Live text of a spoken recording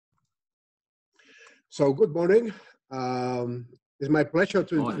So good morning. It's my pleasure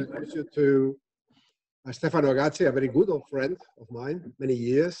to Morning. introduce you to Stefano Ragazzi, a very good old friend of mine, many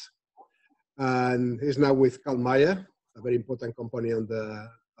years. And he's now with Karl, a very important company on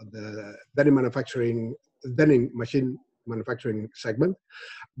the denim machine manufacturing segment.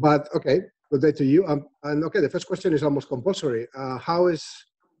 But okay, good day to you. And okay, the first question is almost compulsory. How is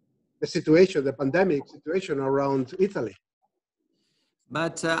the situation, the pandemic situation around Italy?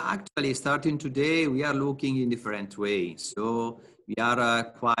 But actually, starting today, we are looking in different ways. So we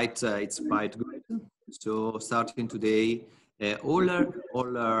are it's quite good. So starting today, all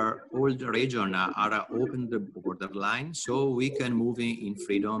the region are open the borderline, so we can move in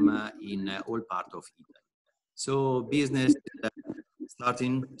freedom in all part of Italy. So business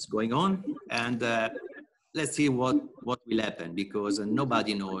starting is going on, and let's see what will happen, because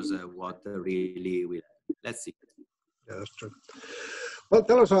nobody knows what really will happen. Let's see. Yeah, that's true. Well,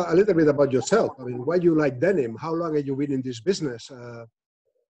 tell us a little bit about yourself. I mean, why you like denim? How long have you been in this business?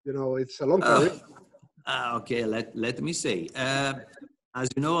 It's a long career. Okay, let me say. As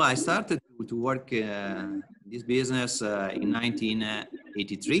you know, I started to work this business in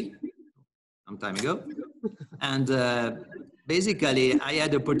 1983, some time ago. And basically, I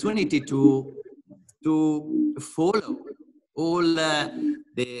had the opportunity to follow all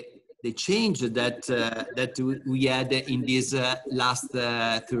the change that we had in these last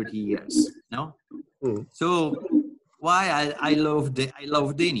 30 years. No, so why I love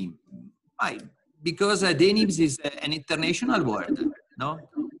denim? Why? Because denim is an international word. No,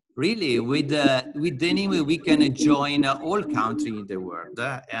 really, with denim we can join all countries in the world,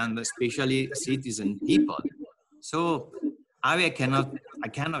 and especially citizen people. So I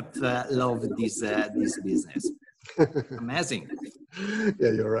cannot love this business. Amazing.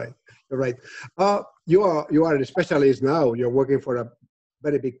 Yeah, you're right. You're right. You are a specialist now. You're working for a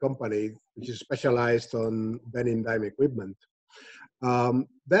very big company which is specialized on denim dyeing equipment.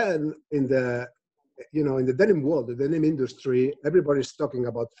 Then in the denim world, the denim industry, everybody's talking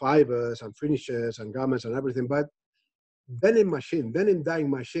about fibers and finishes and garments and everything, but denim dyeing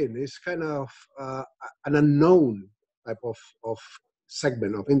machine is kind of an unknown type of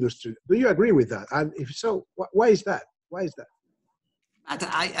segment of industry. Do you agree with that? And if so, why is that? Why is that? But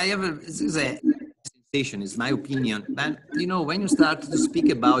I have this is a sensation, is my opinion. But when you start to speak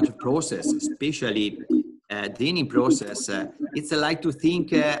about process, especially denim process, it's like to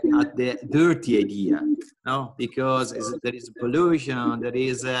think at the dirty idea, no? Because there is pollution, there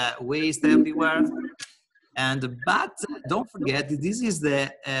is waste everywhere, but don't forget, this is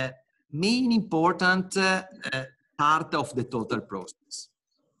the main important part of the total process.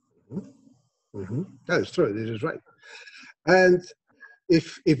 That is true. This is right. And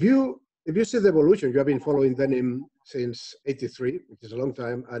if you see the evolution, you have been following denim since '83, which is a long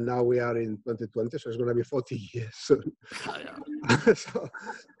time, and now we are in 2020, so it's going to be 40 years soon.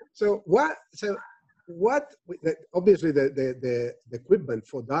 so what? Obviously, the equipment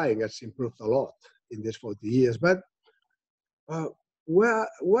for dyeing has improved a lot in these 40 years, but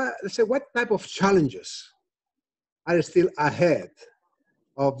what type of challenges are still ahead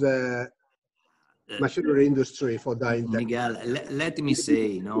of the machinery industry for dyeing? Miguel, let me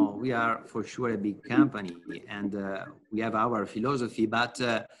say, we are for sure a big company, and we have our philosophy, but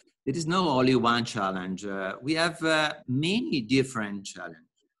there is no only one challenge. We have many different challenges,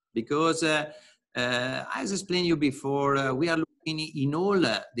 because as explained you before, we are looking in all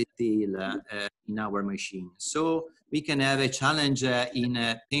detail in our machine. So we can have a challenge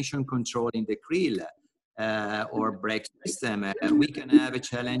in tension control in the krill or brake system. We can have a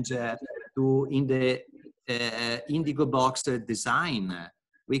challenge in the indigo box design.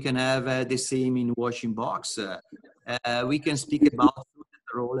 We can have the same in washing box. We can speak about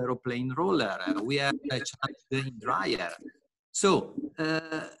roller or plain roller. We have a challenge in dryer. So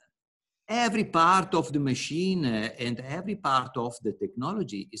every part of the machine and every part of the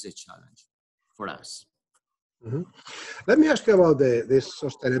technology is a challenge for us. Let me ask you about this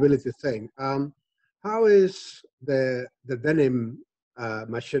sustainability thing. How is the denim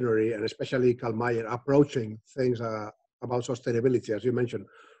machinery, and especially Karl approaching things about sustainability, as you mentioned,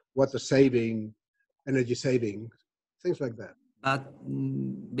 water saving, energy saving, things like that? But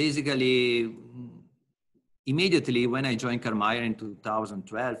basically, immediately when I joined Karl in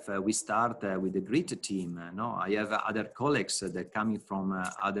 2012, we start with the great team. I have other colleagues that coming from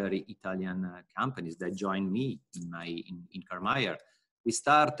other Italian companies that joined me in Karl. We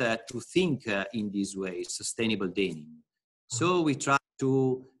start to think in this way, sustainable denim. So we try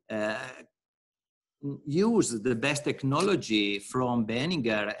to use the best technology from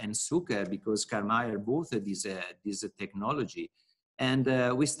Benninger and Zucker, because Karl both this technology, And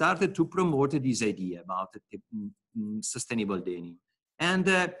we started to promote this idea about sustainable denim. And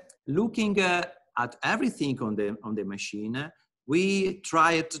looking at everything on the machine, we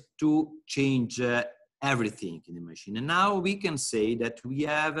tried to change everything in the machine. And now we can say that we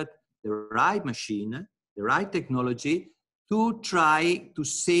have the right machine, the right technology to try to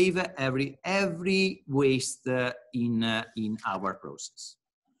save every waste in our process.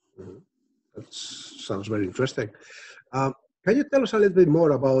 Mm-hmm. That sounds very interesting. Can you tell us a little bit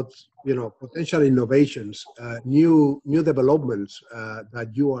more about, potential innovations, new developments that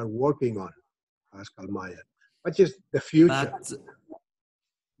you are working on as Karl? What is the future?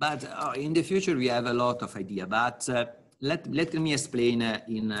 But in the future, we have a lot of ideas. But let me explain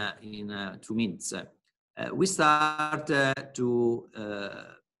in 2 minutes. We start to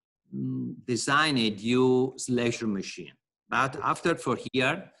design a new slasher machine. But after for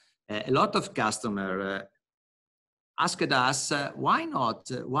here, a lot of customers asked us, why not?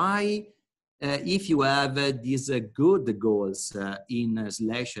 Why, if you have these good goals in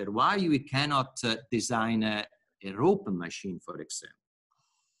slasher, why we cannot design a rope machine, for example?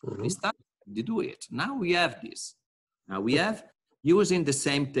 Mm-hmm. We started to do it. Now we have this. Now we have, using the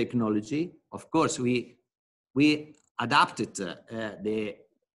same technology, of course, we adapted the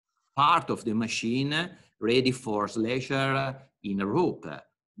part of the machine ready for slasher in a rope.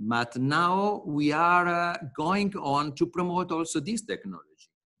 But now we are going on to promote also this technology,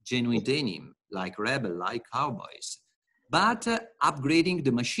 genuine denim, like Rebel, like Cowboys, but upgrading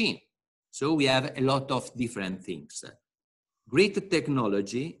the machine. So we have a lot of different things. Great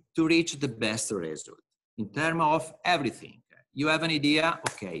technology to reach the best result in terms of everything. You have an idea?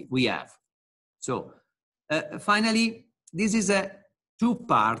 Okay, we have. So finally, this is a 2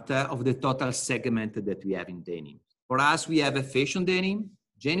 part of the total segment that we have in denim. For us, we have a fashion denim,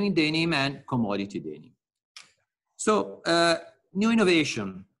 genuine denim, and commodity denim. So new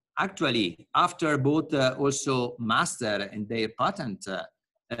innovation. Actually, after both also master and their patent,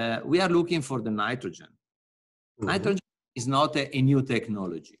 we are looking for the nitrogen. Mm-hmm. Nitrogen is not a new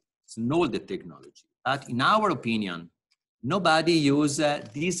technology. It's an old technology. But in our opinion, nobody uses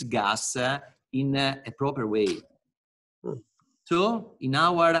this gas in a proper way. Mm-hmm. So in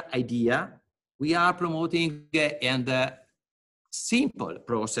our idea, we are promoting a simple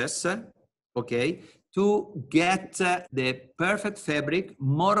process, okay, to get the perfect fabric,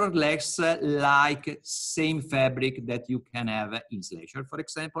 more or less like same fabric that you can have in slasher, for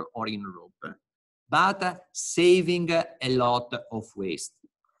example, or in rope, but saving a lot of waste.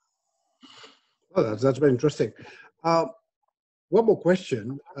 Oh, that's very interesting. One more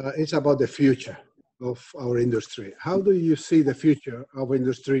question is about the future of our industry. How do you see the future of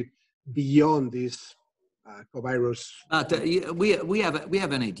industry beyond this coronavirus? But we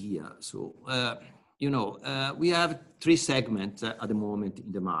have an idea. So we have 3 segments at the moment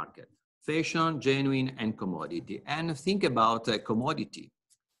in the market: fashion, genuine, and commodity. And think about commodity.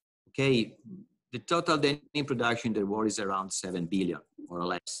 Okay, the total denim production in the world is around 7 billion, more or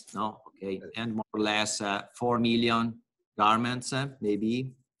less. No, okay, and more or less 4 million garments,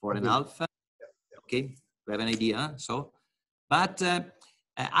 maybe 4.5. Okay, we have an idea. So, but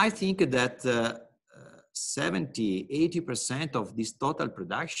I think that 70–80% of this total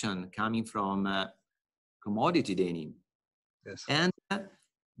production coming from commodity denim. Yes. And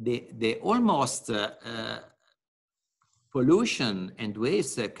the almost pollution and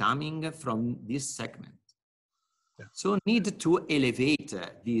waste coming from this segment. Yeah. So need to elevate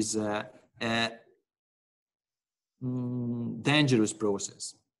this dangerous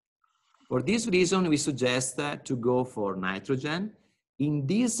process. For this reason, we suggest to go for nitrogen. In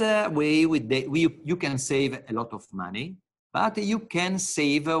this way, you can save a lot of money, but you can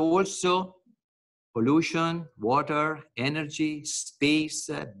save also pollution, water, energy, space,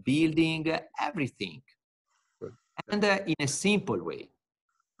 building, everything. Good. And in a simple way.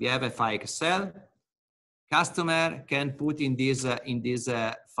 We have a file Excel. Customer can put in this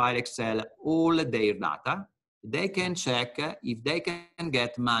file Excel all their data. They can check if they can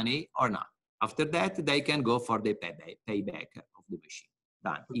get money or not. After that, they can go for the payback of the machine.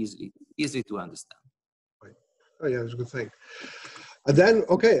 Done, easy to understand. Right. Oh yeah, that's a good thing. And then,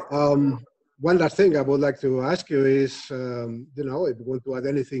 okay, one last thing I would like to ask you is, if you want to add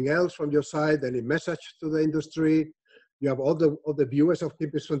anything else from your side, any message to the industry. You have all the viewers of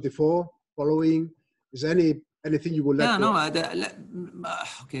Campus 24 following. Is there anything you would like to?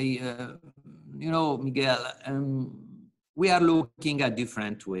 Okay. Miguel, we are looking at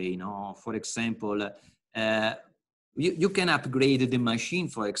different way. For example, you can upgrade the machine.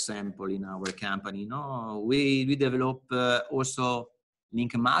 For example, in our company, we develop also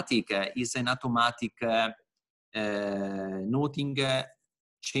Linkmatic is an automatic noting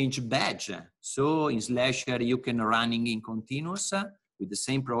change badge. So in Slasher, you can running in continuous with the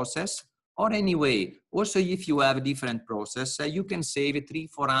same process. Or anyway, also if you have a different process, you can save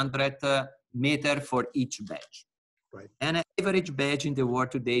 300-400 meter for each badge. Right. And an average badge in the world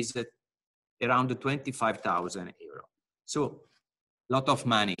today is around 25,000 euro. So a lot of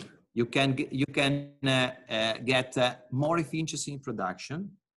money. You can get more efficiency in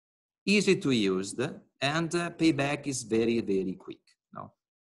production, easy to use, and payback is very, very quick. No?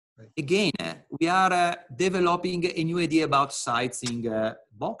 Right. Again, we are developing a new idea about sizing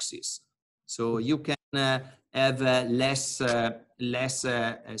boxes. So you can have less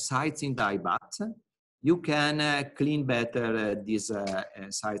sizing die bath. You can clean better this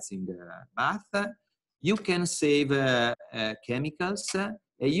sizing bath. You can save chemicals.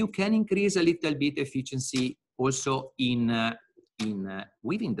 You can increase a little bit efficiency also in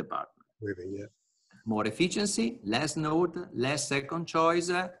weaving department. Weaving, yeah. More efficiency, less node, less second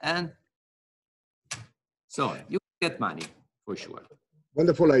choice, and so you get money for sure.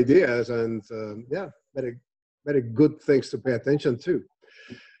 Wonderful ideas, and yeah, very, very good things to pay attention to.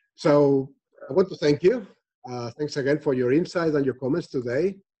 So I want to thank you. Thanks again for your insights and your comments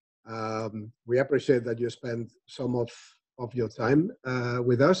today. We appreciate that you spend some of your time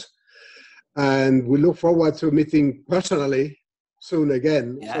with us, and we look forward to meeting personally soon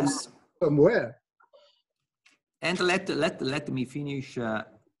again. Yes. Somewhere. And let me finish.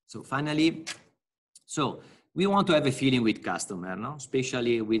 So finally, so we want to have a feeling with customer, no?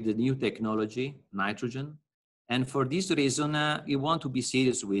 Especially with the new technology, nitrogen. And for this reason, we want to be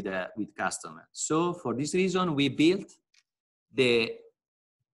serious with customer. So for this reason, we built the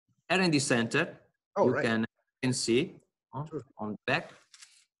R&D center. Oh, you right. can see on the back.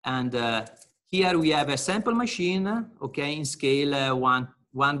 And here we have a sample machine, okay, in scale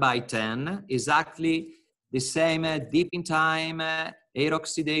 1:10, exactly the same deep in time air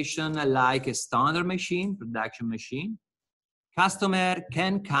oxidation like a standard machine, production machine. Customer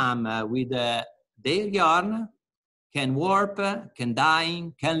can come with their yarn, can warp, can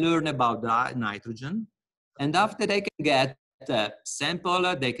dye, can learn about the nitrogen. And after they can get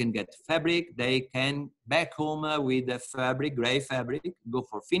sample, they can get fabric, they can back home with the fabric, gray fabric, go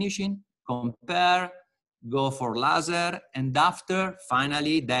for finishing, compare, go for laser, and after,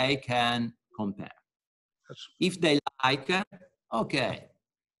 finally, they can compare. If they like, okay,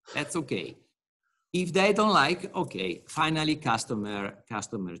 that's okay. If they don't like, okay, finally customer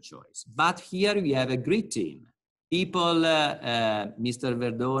choice. But here we have a great team. People, Mr.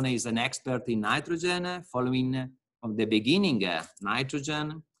 Verdone is an expert in nitrogen, following from the beginning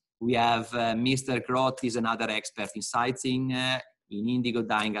nitrogen. We have Mr. Crott is another expert in sizing, in indigo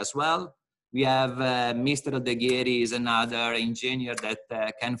dyeing as well. We have Mr. Odegheri is another engineer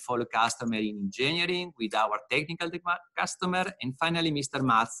that can follow customer in engineering with our technical customer. And finally, Mr.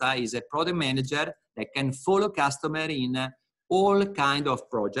 Mazza is a product manager that can follow customer in all kind of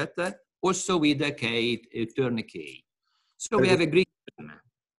project, also with a turnkey. So we have a great team.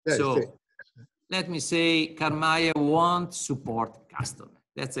 So let me say, Karl won't support customer.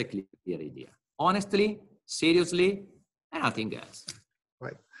 That's a clear idea. Honestly, seriously, and nothing else.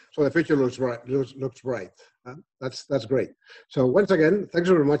 Right. So the future looks bright. Looks bright. That's great. So once again, thanks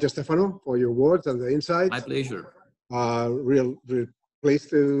very much, Stefano, for your words and the insights. My pleasure. Real pleased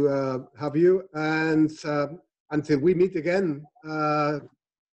to have you. And until we meet again,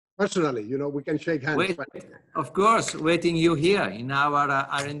 personally, you know, we can shake hands. Of course, waiting you here in our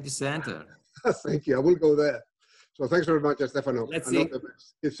R&D center. Thank you. I will go there. So thanks very much, Stefano. Let's see.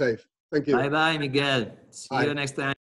 Keep safe. Thank you. Bye-bye, Miguel. See you next time.